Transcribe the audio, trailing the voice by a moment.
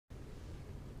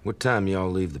What time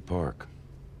y'all leave the park?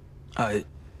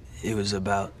 It was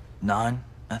about 9,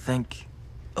 I think.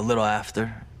 A little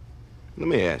after. Let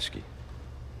me ask you.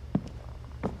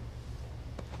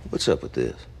 What's up with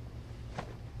this?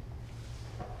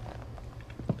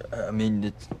 I mean,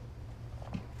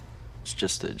 it's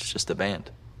just a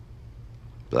band.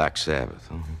 Black Sabbath,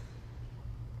 huh?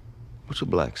 What's a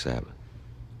Black Sabbath?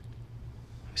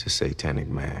 It's a satanic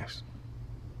mass.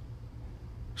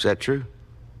 Is that true?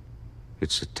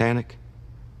 It's satanic?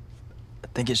 I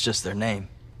think it's just their name.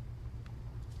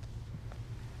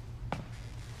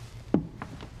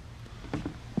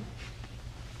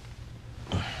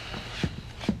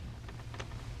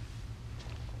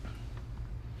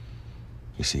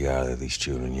 You see either of these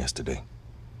children yesterday?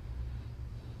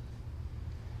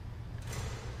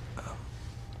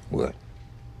 What?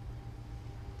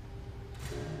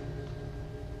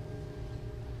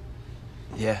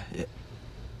 Yeah.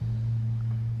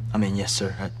 I mean, yes,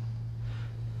 sir.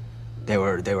 They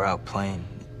were out playing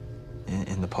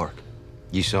in the park.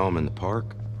 You saw them in the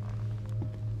park?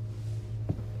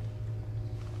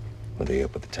 Were they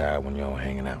up at the tower when y'all were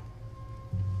hanging out?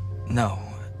 No.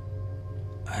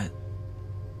 I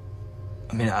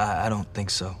mean, I don't think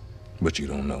so. But you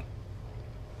don't know.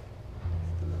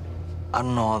 I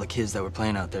don't know all the kids that were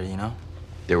playing out there, you know?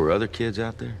 There were other kids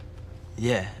out there?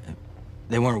 Yeah.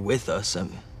 They weren't with us. I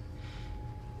mean,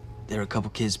 there were a couple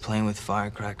kids playing with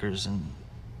firecrackers and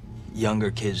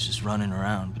younger kids just running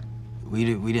around. But we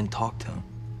didn't talk to them.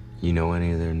 You know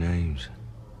any of their names?